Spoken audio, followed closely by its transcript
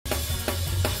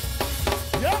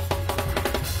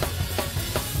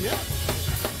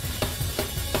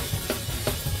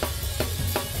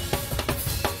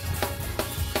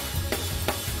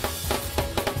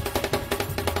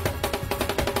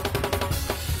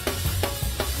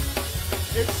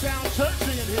It sounds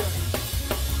churchy in here.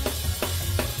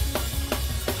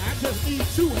 I just need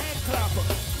 2 hand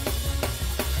clappers,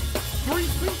 3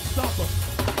 feet stompers,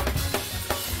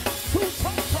 2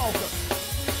 tongue talkers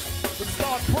to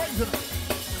start praising him.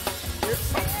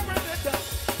 It's already done.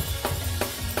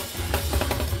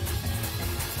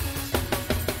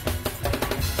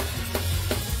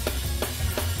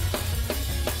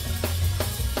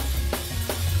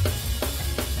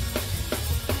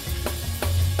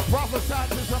 Prophesy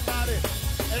to somebody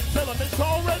and tell them it's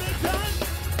already done.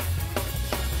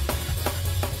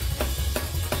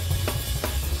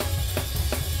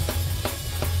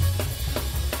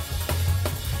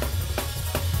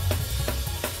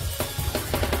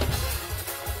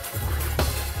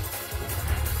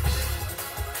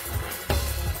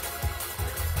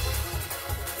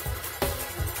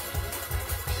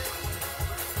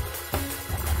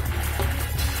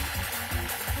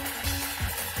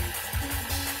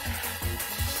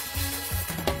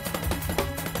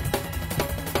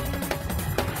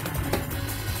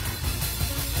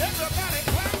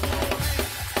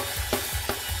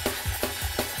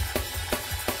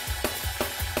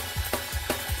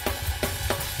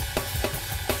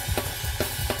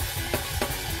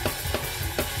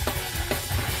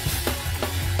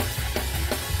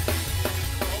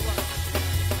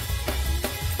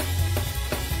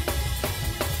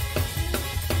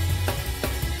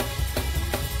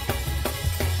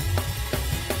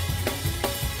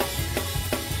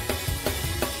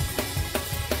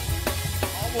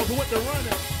 With the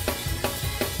running.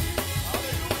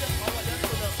 Hallelujah. All right, that's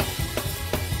enough.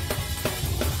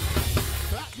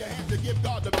 Clap your hands and give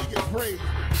God the biggest praise.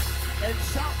 And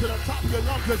shout to the top of your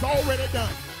lungs, it's already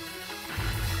done.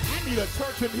 I need a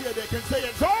church in here that can say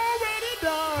it's already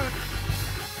done.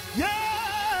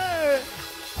 Yeah.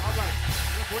 All right.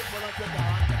 We're grateful unto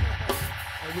God.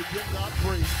 And we give God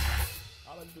praise.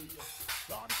 Hallelujah.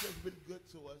 God has been good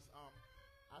to us.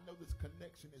 I know this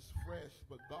connection is fresh,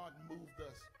 but God moved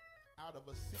us out of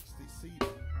a 60-seater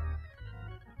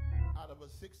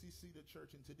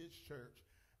church into this church,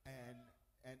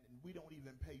 and we don't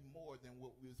even pay more than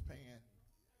what we was paying.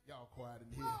 Y'all quiet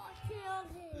in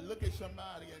here. Look at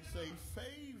somebody and say,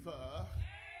 favor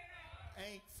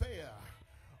ain't fair,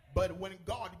 but when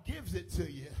God gives it to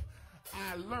you,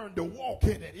 I learned to walk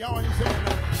in it. Y'all ain't saying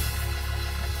that?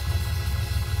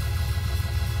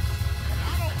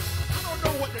 I don't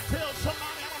know what to tell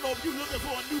somebody. I don't know if you're looking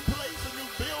for a new place, a new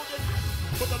building,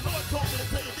 but the Lord told me to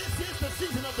tell you this is the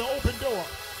season of the open door.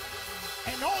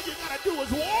 And all you got to do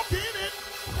is walk in it.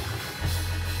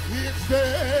 It's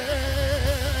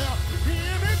there.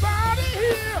 Anybody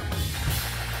here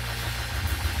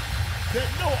that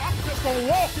know I'm just going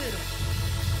to walk in it?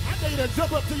 I dare you to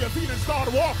jump up to your feet and start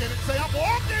walking and say, I'm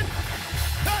walking.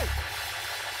 Hey,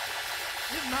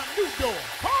 it's my new door.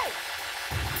 Oh!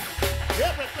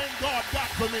 Everything God got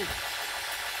for me.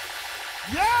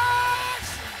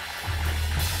 Yes!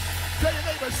 Tell your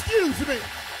neighbor, excuse me.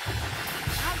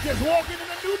 I'm just walking in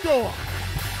a new door.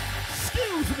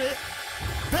 Excuse me.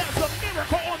 There's a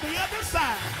miracle on the other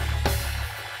side.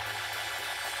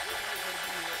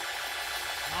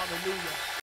 Hallelujah.